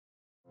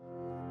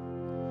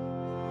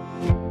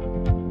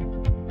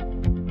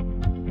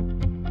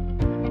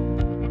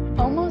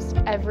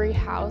Every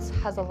house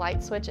has a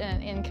light switch in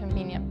an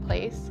inconvenient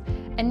place,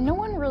 and no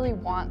one really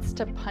wants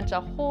to punch a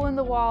hole in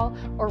the wall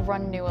or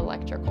run new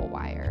electrical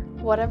wire.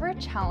 Whatever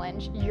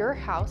challenge your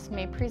house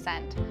may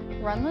present,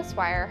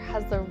 RunLessWire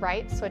has the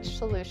right switch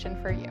solution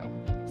for you.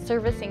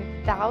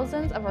 Servicing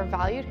thousands of our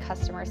valued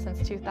customers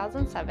since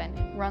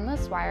 2007,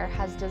 RunLessWire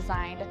has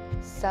designed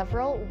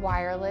several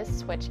wireless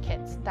switch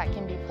kits that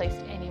can be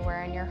placed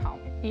anywhere in your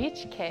home.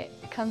 Each kit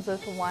comes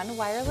with one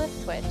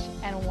wireless switch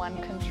and one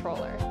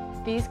controller.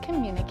 These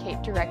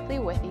communicate directly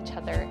with each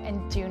other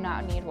and do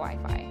not need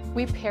Wi-Fi.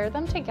 We pair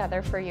them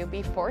together for you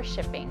before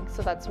shipping,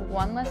 so that's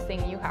one less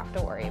thing you have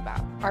to worry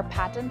about. Our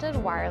patented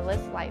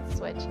wireless light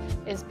switch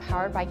is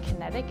powered by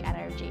kinetic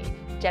energy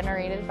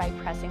generated by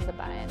pressing the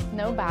button.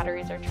 No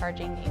batteries or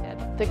charging needed.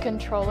 The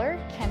controller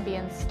can be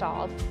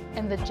installed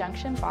in the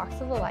junction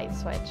box of the light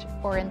switch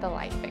or in the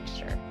light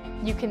fixture.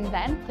 You can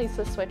then place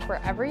the switch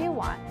wherever you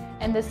want,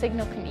 and the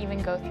signal can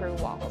even go through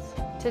walls.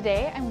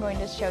 Today, I'm going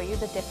to show you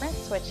the different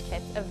switch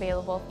kits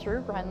available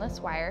through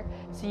RunLessWire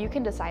so you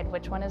can decide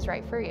which one is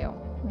right for you.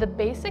 The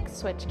basic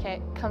switch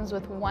kit comes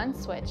with one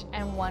switch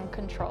and one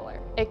controller.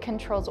 It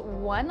controls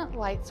one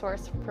light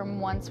source from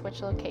one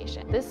switch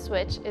location. This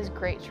switch is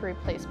great to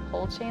replace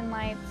pole chain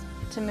lights,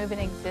 to move an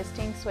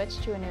existing switch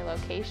to a new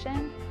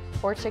location,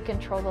 or to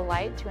control the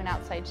light to an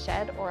outside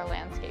shed or a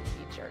landscape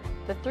feature.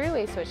 The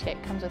three-way switch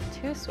kit comes with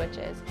two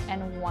switches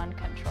and one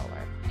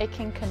controller. It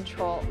can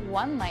control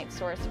one light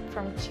source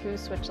from two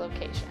switch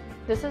locations.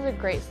 This is a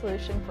great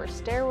solution for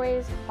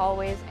stairways,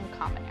 hallways, and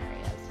common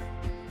areas.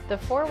 The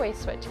four-way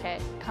switch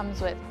kit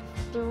comes with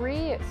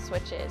three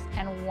switches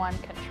and one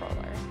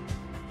controller.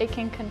 It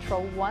can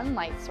control one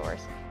light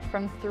source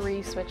from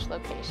three switch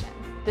locations.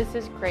 This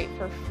is great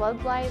for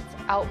floodlights,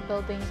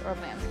 outbuildings, or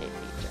landscape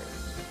features.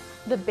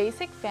 The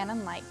basic fan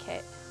and light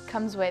kit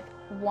comes with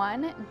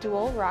one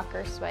dual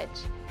rocker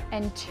switch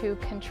and two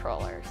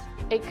controllers.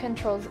 It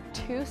controls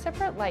two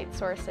separate light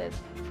sources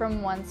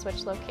from one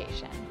switch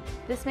location.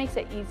 This makes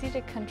it easy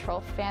to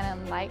control fan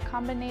and light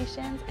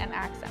combinations and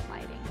accent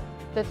lighting.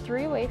 The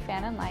three-way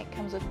fan and light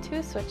comes with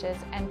two switches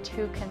and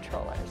two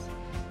controllers.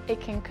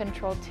 It can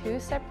control two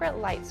separate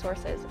light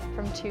sources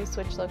from two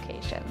switch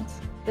locations.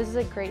 This is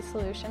a great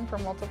solution for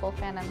multiple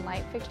fan and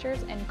light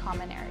fixtures in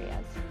common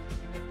areas.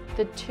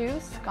 The two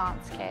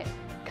sconce kit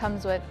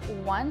comes with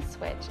one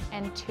switch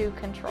and two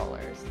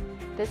controllers.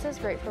 This is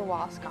great for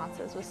wall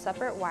sconces with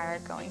separate wire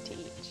going to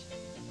each.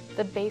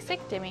 The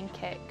basic dimming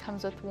kit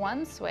comes with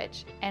one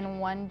switch and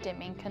one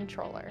dimming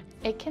controller.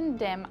 It can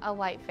dim a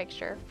light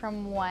fixture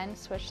from one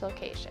switch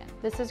location.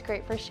 This is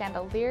great for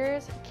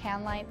chandeliers,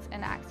 can lights,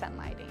 and accent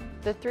lighting.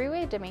 The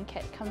three-way dimming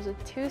kit comes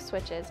with two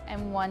switches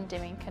and one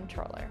dimming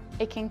controller.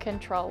 It can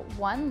control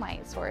one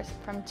light source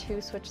from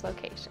two switch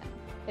locations.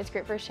 It's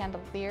great for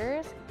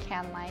chandeliers,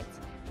 can lights,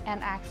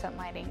 and accent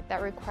lighting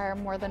that require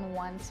more than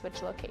one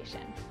switch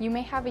location. You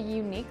may have a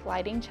unique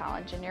lighting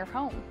challenge in your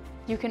home.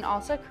 You can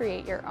also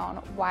create your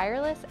own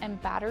wireless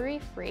and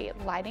battery-free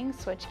lighting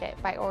switch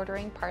kit by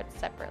ordering parts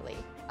separately.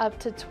 Up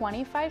to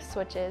 25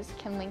 switches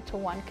can link to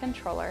one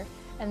controller,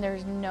 and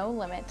there's no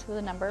limit to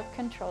the number of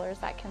controllers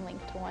that can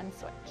link to one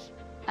switch.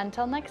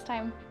 Until next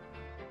time.